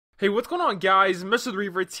Hey, what's going on, guys?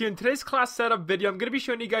 MrTheRevertz here. In today's class setup video, I'm going to be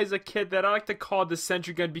showing you guys a kit that I like to call the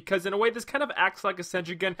SENTRY gun, because in a way this kind of acts like a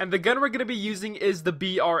SENTRY gun, and the gun we're going to be using is the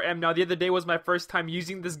BRM. Now, the other day was my first time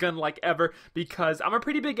using this gun like ever, because I'm a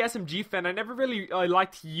pretty big SMG fan. I never really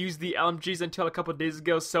liked to use the LMGs until a couple days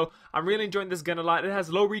ago, so I'm really enjoying this gun a lot. It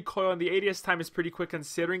has low recoil, and the ADS time is pretty quick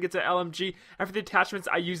considering it's an LMG. And for the attachments,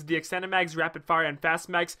 I use the extended mags, rapid fire, and fast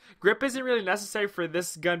mags. Grip isn't really necessary for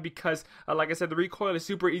this gun because, like I said, the recoil is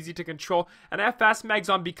super easy to control, and I have fast mags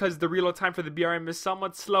on because the reload time for the BRM is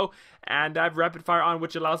somewhat slow, and I have rapid fire on,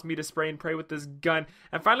 which allows me to spray and pray with this gun.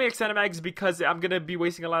 And finally, extended mags, because I'm going to be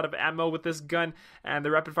wasting a lot of ammo with this gun, and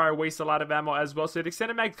the rapid fire wastes a lot of ammo as well, so the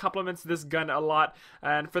extended mag complements this gun a lot.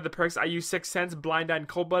 And for the perks, I use Sixth Sense, Blind Eye, and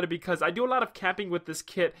Cold Blooded because I do a lot of camping with this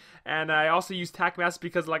kit, and I also use Tac Mask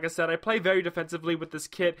because, like I said, I play very defensively with this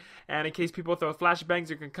kit, and in case people throw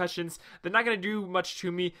flashbangs or concussions, they're not going to do much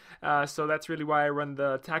to me, so that's really why I run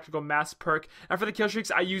the Tactical Mask perk. And for the kill streaks,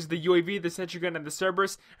 I use the UAV, the SENTRY gun, and the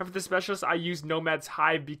Cerberus. And for the specialists, I use Nomad's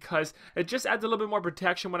Hive because it just adds a little bit more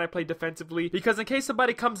protection when I play defensively, because in case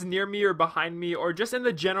somebody comes near me or behind me or just in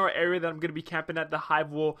the general area that I'm going to be camping at, the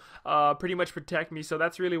Hive will pretty much protect me. So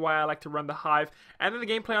that's really why I like to run the Hive. And then the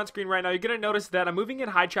gameplay on screen right now, you're going to notice that I'm moving in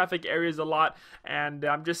high traffic areas a lot, and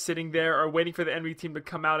I'm just sitting there or waiting for the enemy team to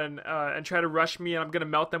come out and try to rush me, and I'm going to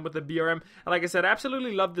melt them with the BRM. And like I said, I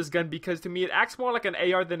absolutely love this gun because to me it acts more like an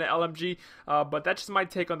AR than an LMG. But that's just my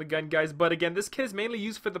take on the gun, guys. But again, this kit is mainly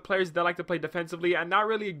used for the players that like to play defensively and not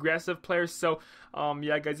really aggressive players. So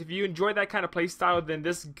yeah, guys, if you enjoy that kind of play style, then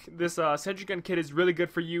this SENTRY gun kit is really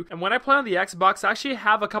good for you. And when I play on the Xbox, I actually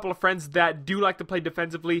have a couple of friends that do like to play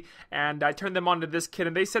defensively, and I turned them on to this kit,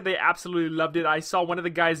 and they said they absolutely loved it. I saw one of the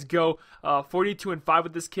guys go 42-5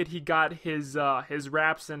 with this kit. He got his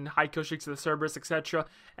wraps and high kill streaks of the Cerberus, etc.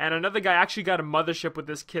 And another guy actually got a mothership with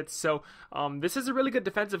this kit. So this is a really good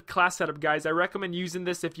defensive class setup, guys. I recommend using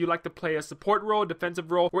this if you like to play a support role,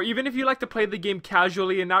 defensive role, or even if you like to play the game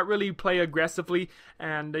casually and not really play aggressively.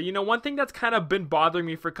 And you know, one thing that's kind of been bothering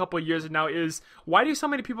me for a couple of years now is, why do so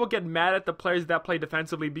many people get mad at the players that play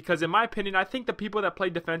defensively? Because in my opinion, I think the people that play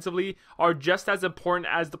defensively are just as important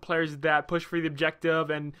as the players that push for the objective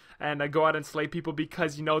and go out and slay people,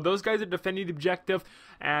 because you know, those guys are defending the objective,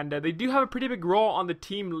 and they do have a pretty big role on the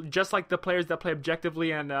team, just like the players that play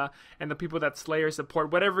objectively and the people that slay or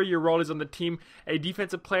support. Whatever your role is on the team, a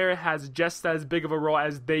defensive player has just as big of a role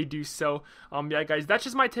as they do. So yeah, guys, that's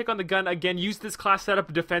just my take on the gun. Again, use this class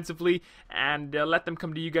setup defensively and let them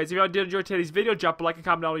come to you, guys. If y'all did enjoy today's video, drop a like and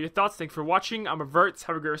comment down all your thoughts. Thanks for watching. I'm MrTheRevertz.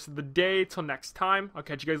 Have a great rest of the day. Till next time, I'll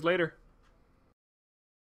catch you guys later.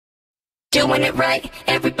 Doing it right,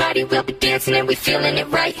 everybody will be dancing and we feeling it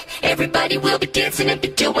right. Everybody will be dancing and be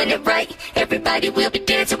doing it right. Everybody will be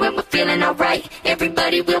dancing when we're feeling alright.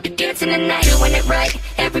 Everybody will be dancing tonight. Doing it right,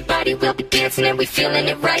 everybody will be dancing and we feeling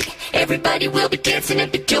it right. Everybody will be dancing and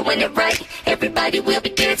be doing it right. Everybody will be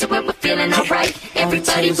dancing when we're feeling alright.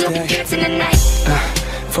 Everybody will be dancing tonight.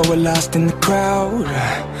 For we're lost in the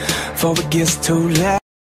crowd, for it gets too loud.